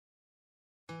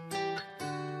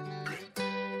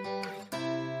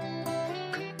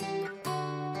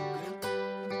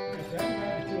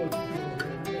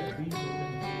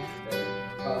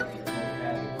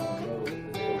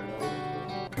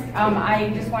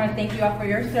I just want to thank you all for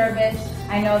your service.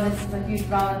 I know this is a huge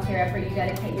volunteer effort. You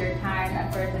dedicate your time,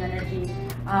 efforts, and energy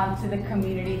to the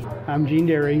community. I'm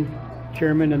Derie,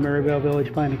 Chairman of the Maryvale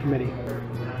Village Planning Committee.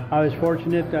 I was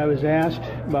fortunate I was asked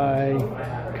by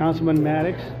Councilman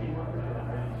Maddox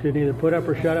to either put up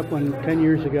or shut up 10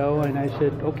 years ago, and I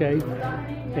said, okay.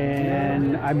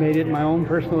 And I made it my own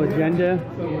personal agenda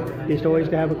is always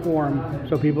to have a quorum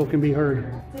so people can be heard.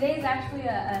 Today is actually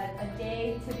a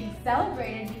day to be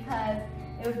celebrated because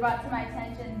it was brought to my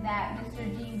attention that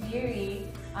Mr. Derie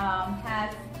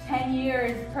has 10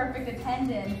 years perfect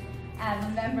attendance as a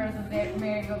member of the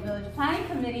Maryvale Village Planning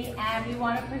Committee, and we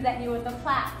want to present you with a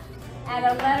plaque and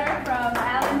a letter from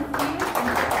Alan Stevens.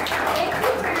 Thank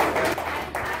you for your service.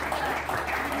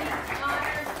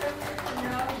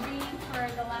 For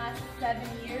the last 7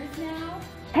 years now.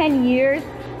 10 years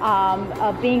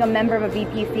of being a member of a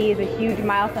VPC is a huge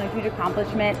milestone, a huge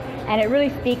accomplishment, and it really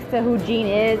speaks to who Gene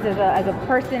is as a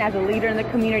person, as a leader in the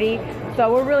community.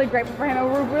 So we're really grateful for him,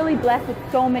 and we're really blessed with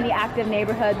so many active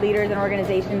neighborhood leaders and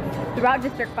organizations throughout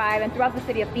District 5 and throughout the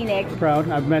city of Phoenix. Proud.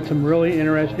 I've met some really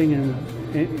interesting and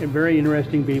very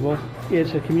interesting people.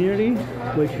 It's a community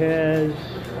which has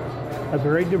a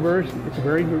very diverse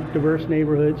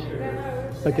neighborhoods,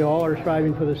 but they all are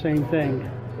striving for the same thing,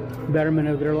 betterment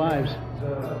of their lives.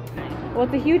 Well,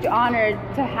 it's a huge honor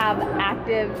to have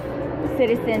active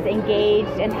citizens engaged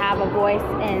and have a voice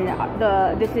in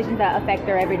the decisions that affect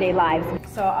their everyday lives.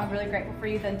 So I'm really grateful for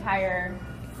you, the entire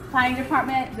planning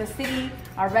department, the city,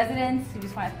 our residents. We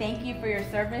just want to thank you for your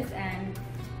service, and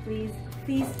please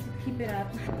keep it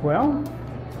up. Well,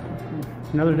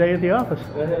 another day at the office.